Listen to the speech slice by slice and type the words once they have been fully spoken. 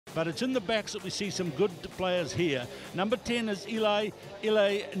But it's in the backs that we see some good players here. Number 10 is Eli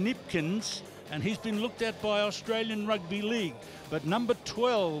Nipkins, and he's been looked at by Australian Rugby League. But number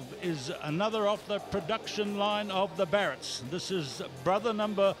 12 is another off the production line of the Barretts. This is brother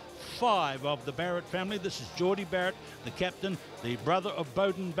number 5 of the Barrett family. This is Jordie Barrett, the captain, the brother of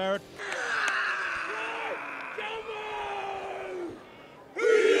Bowden Barrett.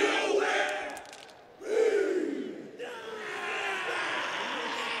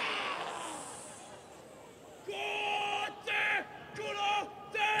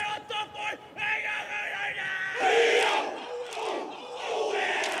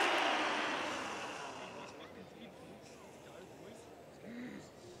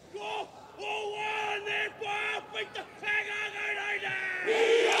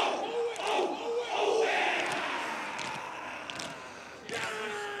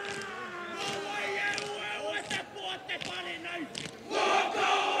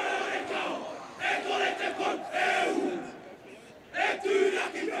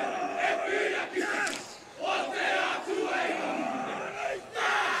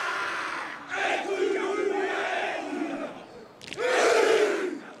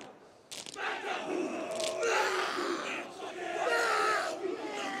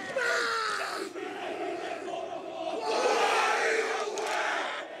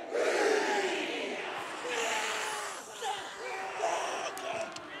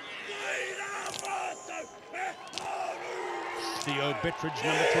 Theo Bettridge,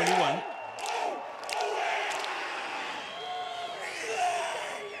 number 21.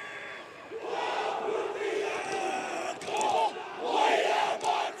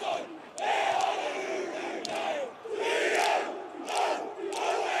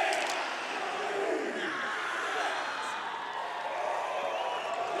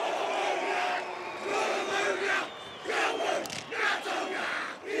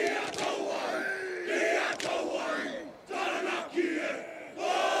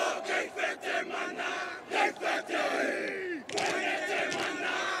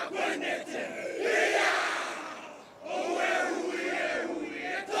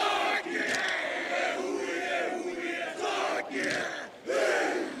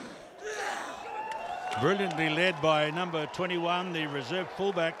 Brilliantly led by number 21, the reserve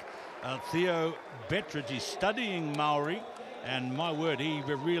fullback, Theo Bettridge. He's studying Maori, and my word, he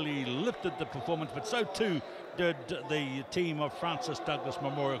really lifted the performance, but so too did the team of Francis Douglas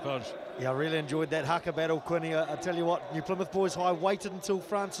Memorial College. Yeah, I really enjoyed that haka battle, Quinny. I tell you what, New Plymouth Boys High waited until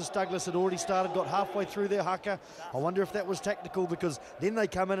Francis Douglas had already started, got halfway through their haka. I wonder if that was tactical, because then they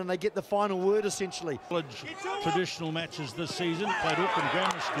come in and they get the final word, essentially. College traditional matches this season, played Auckland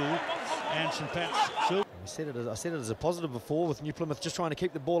Grammar School and St Pat's Silver. I said it as a positive before, with New Plymouth just trying to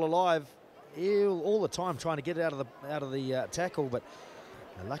keep the ball alive all the time, trying to get it out of the tackle, but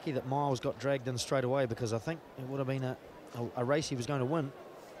lucky that Miles got dragged in straight away, because I think it would have been a race he was going to win.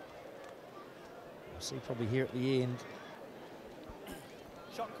 We'll see probably here at the end.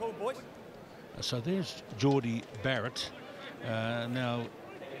 Shot call, boys. So there's Jordie Barrett. Now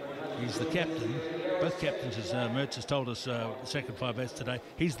he's the captain. Both captains, as Mertz has told us, the second 5/8 today.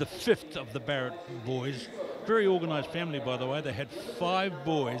 He's the 5th of the Barrett boys. Very organised family, by the way. They had 5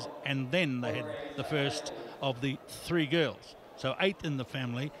 boys, and then they had the first of the 3 girls. So 8 in the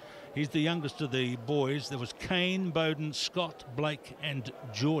family. He's the youngest of the boys. There was Kane, Bowden, Scott, Blake, and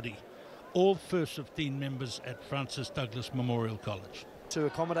Jordie. All first 15 members at Francis Douglas Memorial College. To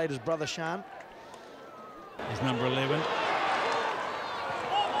accommodate his brother Sean. He's number 11.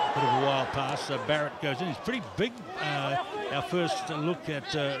 Bit of a wild pass. Barrett goes in. He's pretty big. Our first look at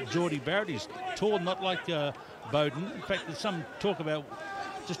Jordie Barrett. He's tall, not like Bowden. In fact, there's some talk about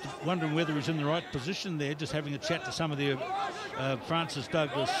just wondering whether he's in the right position there, just having a chat to some of the Francis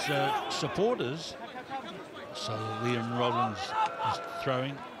Douglas supporters. So Liam Rollins is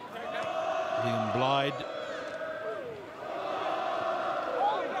throwing. Liam Blyde.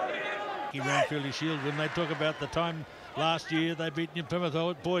 He ran Fairly Shield when they talk about the time last year they beat New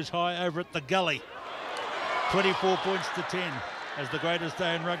Plymouth Boys High over at the Gully. 24 points to 10 as the greatest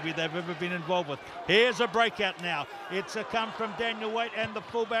day in rugby they've ever been involved with. Here's a breakout now. It's a come from Daniel Waite and the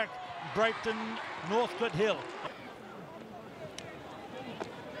fullback Brayton Northcote Hill.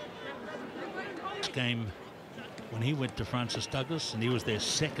 This game when he went to Francis Douglas, and he was their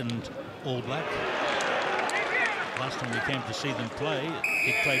second All Black. Last time we came to see them play,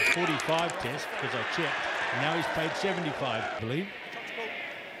 he played 45 tests, because I checked. Now he's played 75, I believe.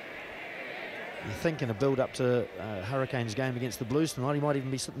 You think in a build-up to Hurricanes game against the Blues tonight, he might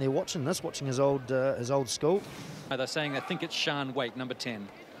even be sitting there watching this, watching his old school. They're saying they think it's Sean Waite, number 10.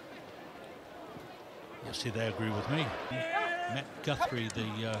 You see, they agree with me. Matt Guthrie,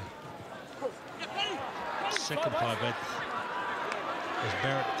 the second 5/8, as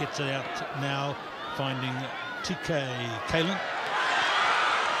Barrett gets it out now, finding TK Kalen.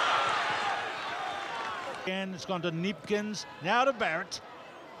 And it's gone to Neepkins, now to Barrett,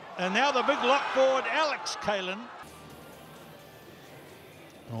 and now the big lock forward, Alex Kalen.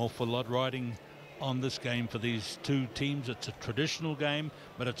 An awful lot riding on this game for these two teams. It's a traditional game,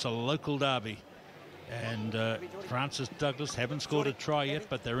 but it's a local derby. And Francis Douglas haven't scored a try yet,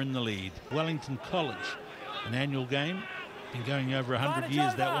 but they're in the lead. Wellington College, an annual game, been going over 100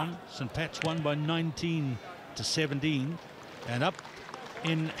 years, that one. St Pat's won by 19-17. And up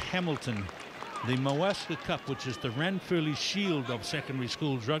in Hamilton, the Mawaska Cup, which is the Ranfurly Shield of secondary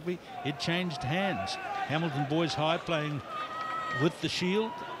schools rugby, it changed hands. Hamilton Boys High playing with the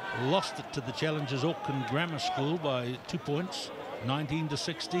Shield, lost it to the Challengers Auckland Grammar School by 2 points,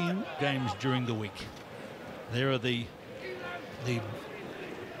 19-16 games during the week. There are the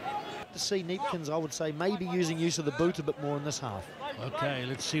to see Neepkins, I would say, maybe use of the boot a bit more in this half. Okay,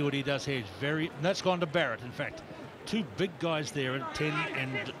 let's see what he does here. That's gone to Barrett, in fact. Two big guys there at 10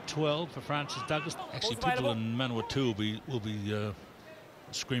 and 12 for Francis Douglas. Actually, people in Manawatu will be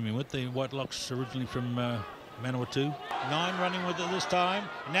screaming with the Whitelocks, originally from Manawatu. 9 running with it this time.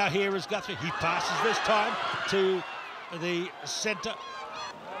 Now here is Guthrie. He passes this time to the centre.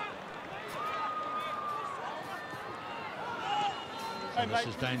 And this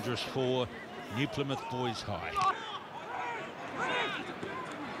is dangerous for New Plymouth Boys High.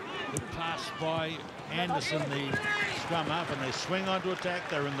 Good pass by Anderson, the scrum up, and they swing on to attack.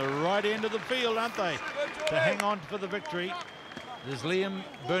 They're in the right end of the field, aren't they, to hang on for the victory. There's Liam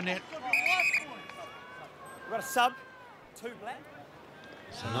Burnett. We've got a sub, 2 black.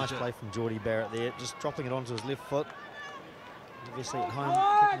 So nice play from Jordie Barrett there, just dropping it onto his left foot. Obviously at home,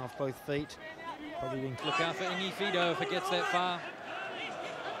 kicking off both feet. Probably being... Look out for Ingi Fido if it gets that far.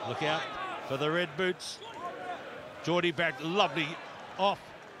 Look out for the red boots. Jordie Barrett, lovely off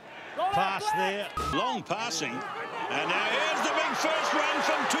pass there. Long passing. And now here's the big first run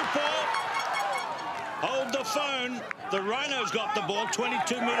from Tupou. Hold the phone. The Rhino's got the ball,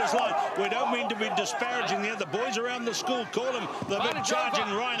 22 metres line. We don't mean to be disparaging the other boys around the school. Call him the big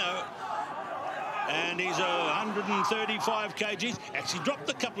charging Rhino. And he's 135 kgs. Actually dropped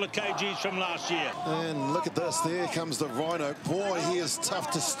a couple of kgs from last year. And look at this. There comes the Rhino. Boy, he is tough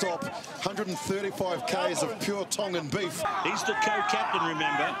to stop. 135 k's of pure Tongan beef. He's the co-captain,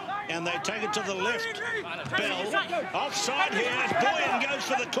 remember. And they take it to the left. Bell. Offside here as Boyan goes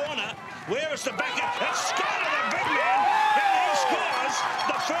for the corner. Where is the backer? It's Scott, the big man. And he scores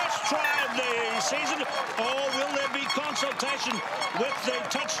the first try of the season. Or will there be consultation with the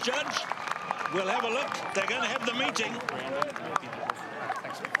touch judge? We'll have a look. They're going to have the meeting.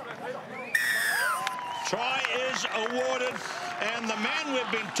 Try is awarded, and the man we've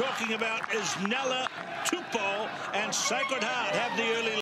been talking about is Nella Tupou, and Sacred Heart have the early